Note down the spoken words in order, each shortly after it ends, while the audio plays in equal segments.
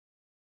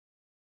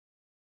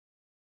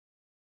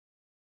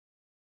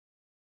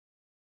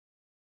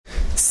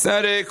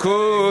سر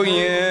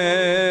کوی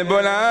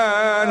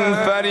بلند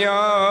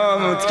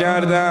فریاد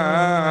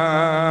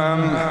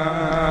کردم،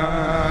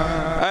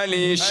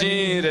 علی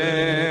شیر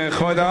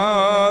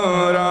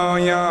خدا را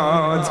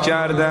یاد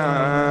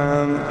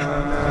کردم.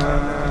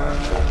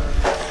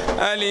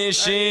 علی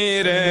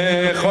شیر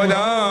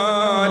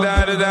خدا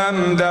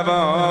دردم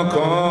دوا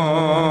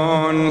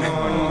کن،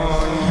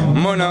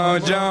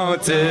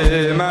 مناجات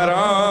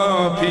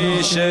مرا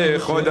پیش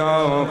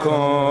خدا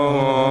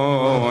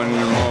کن.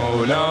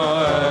 مولا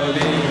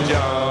علی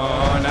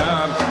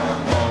جانم،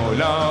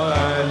 مولا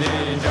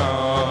علی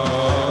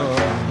جان،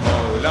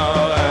 مولا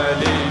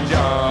علی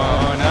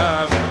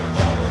جانم،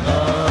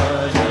 مولا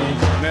علی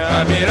جان.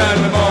 امیر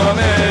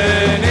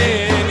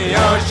المومنین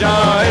یا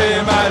شاه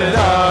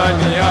مردان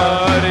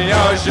یار،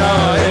 یا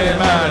شاه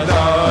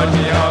مردان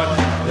یار،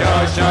 یا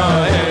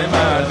شاه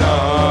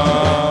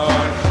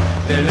مردان.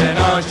 دل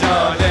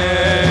ناشاد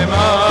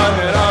من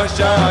را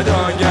شاد و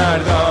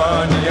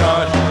گردان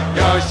یار،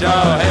 یا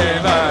شاه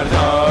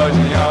مردان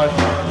یار،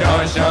 یا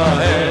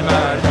شاه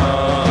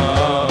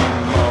مردان.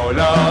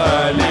 مولا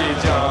علی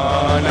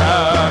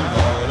جانم،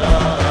 مولا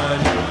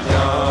علی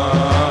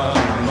جان،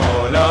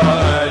 مولا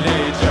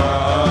علی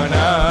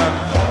جانم،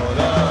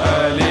 مولا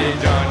علی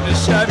جان.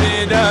 شبی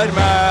در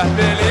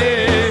محفلی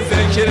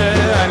ذکر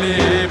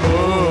علی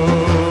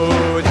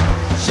بود،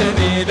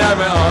 شنیدم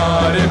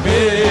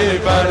عارفی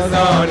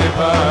فرزان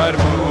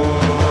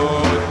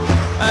فرمود.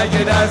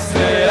 اگه دست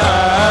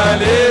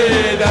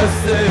علی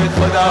دست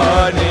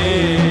خدا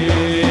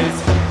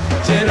نیست،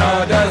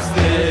 چرا دست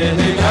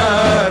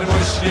دیگر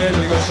مشکل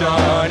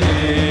گشا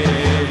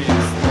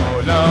نیست.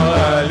 مولا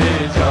علی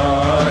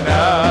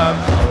جانم،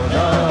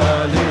 مولا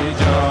علی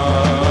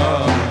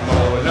جان،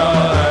 مولا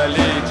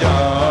علی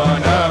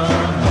جانم،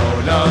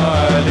 مولا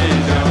علی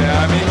جان.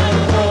 امین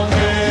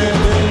المومنین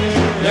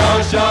یا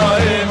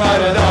شاه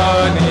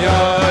مردان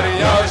یار،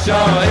 یا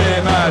شاه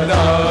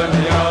مردان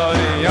یار،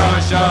 یا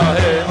شاه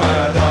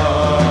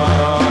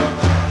مردان.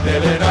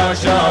 دل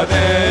ناشاد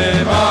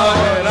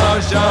من را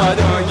شاد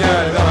و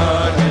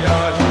گردان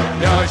یار،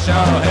 یا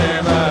شاه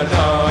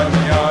مردان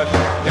یار،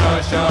 یا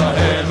شاه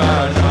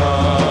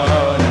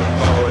مردان.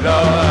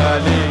 مولا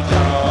علی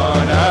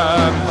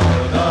جانم،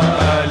 مولا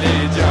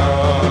علی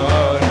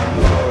جان،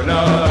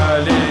 مولا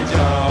علی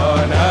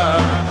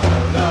جانم،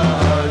 مولا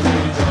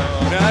علی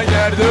جان.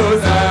 اگر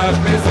دوزخ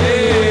به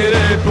زیر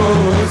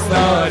پوست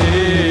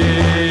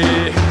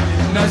داری،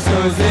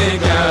 نسوزی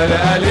گر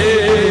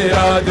علی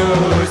را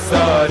دوست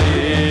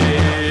داری.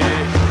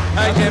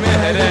 اگه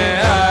مهر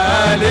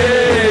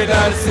علی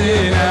در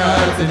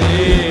سینه‌ات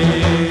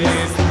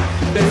نیست،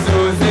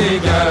 بسوزی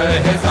گر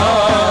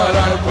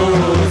هزاران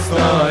پوست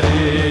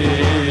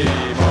داری.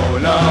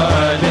 مولا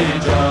علی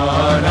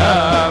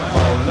جانم،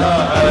 مولا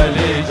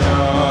علی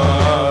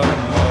جان،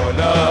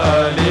 مولا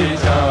علی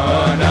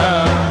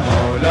جانم،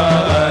 مولا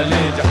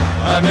علی جان.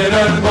 امیر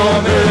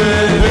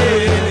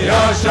المومنین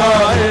یا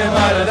شاه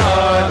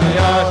مردان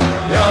یار،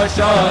 یا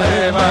شاه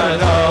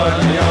مردان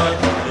یار،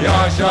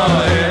 یا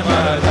شاه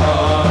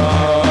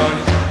مردان.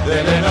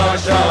 دل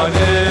ناشاد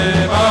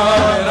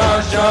من را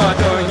شاد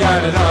و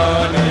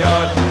گردان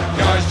یار،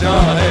 یا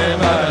شاه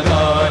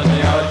مردان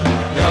یار،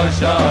 یا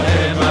شاه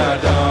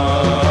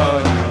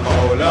مردان.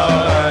 مولا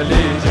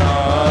علی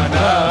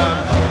جانم،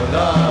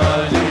 مولا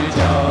علی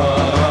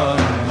جان،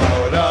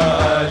 مولا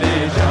علی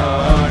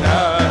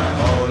جانم،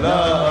 مولا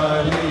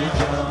علی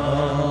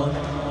جان.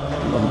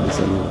 اللهم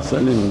صل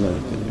وسلم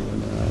وبارك عليه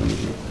وعلى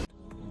آله.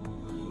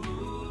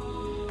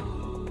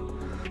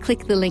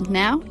 Click the link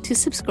now to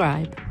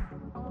subscribe.